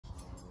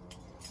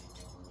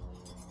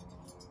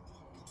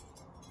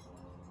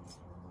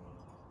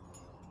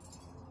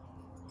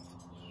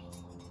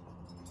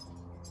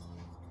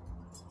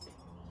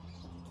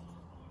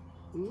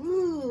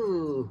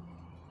Ooh,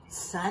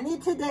 sunny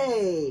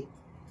today.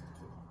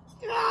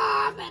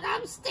 Oh, but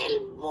I'm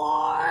still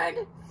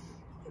bored.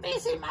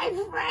 Missing my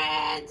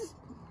friends.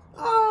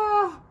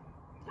 Oh,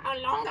 how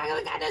long are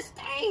we gonna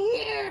stay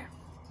here?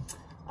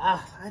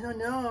 I don't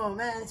know,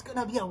 man. It's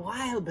gonna be a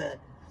while, but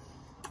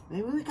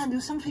maybe we can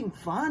do something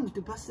fun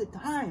to pass the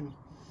time.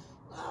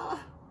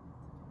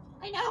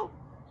 I know.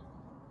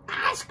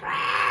 Ice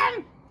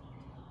cream!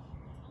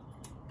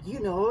 You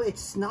know,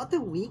 it's not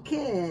the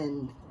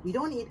weekend. We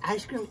don't eat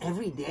ice cream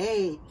every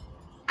day.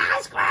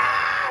 Ice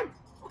cream!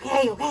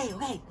 Okay.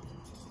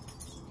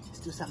 Let's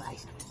do some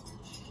ice cream.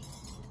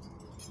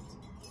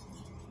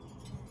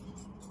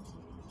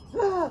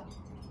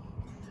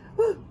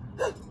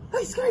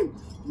 Ice cream!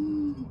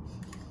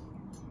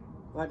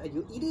 But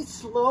you eat it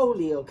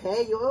slowly,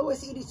 okay? You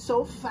always eat it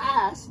so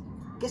fast.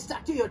 Get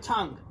stuck to your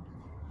tongue.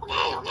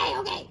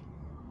 Okay.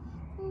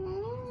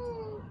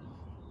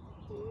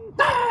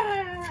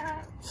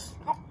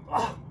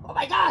 Oh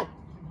my God!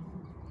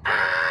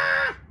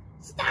 Ah!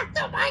 Stuck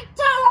to my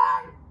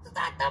tongue!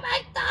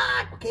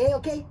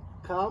 Okay.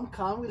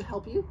 Calm, we'll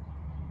help you.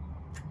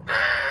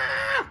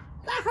 Ah!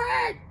 That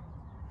hurt!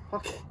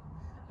 Okay.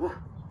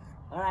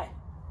 Alright.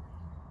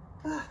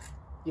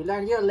 You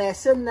learned your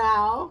lesson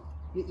now.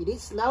 You eat it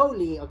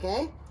slowly,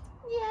 okay?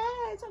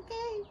 Yeah, it's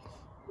okay.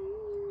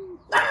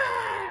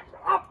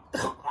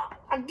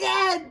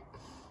 Again!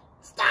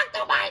 Stuck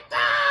to my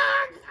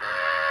tongue!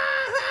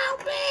 Ah!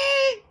 Help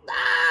me!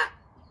 Ah!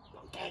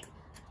 Okay.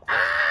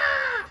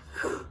 Ah!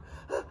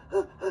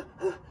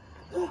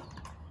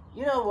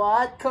 You know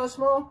what,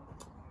 Cosmo?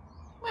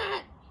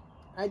 What?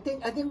 I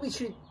think we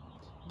should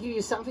give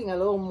you something a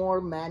little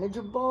more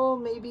manageable.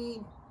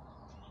 Maybe,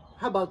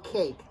 how about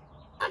cake?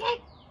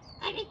 Okay,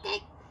 I can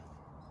take.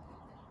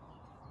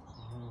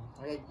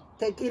 Okay,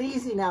 take it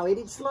easy now. Eat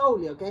it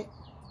slowly, okay?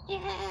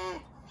 Yeah.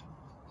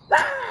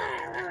 Ah!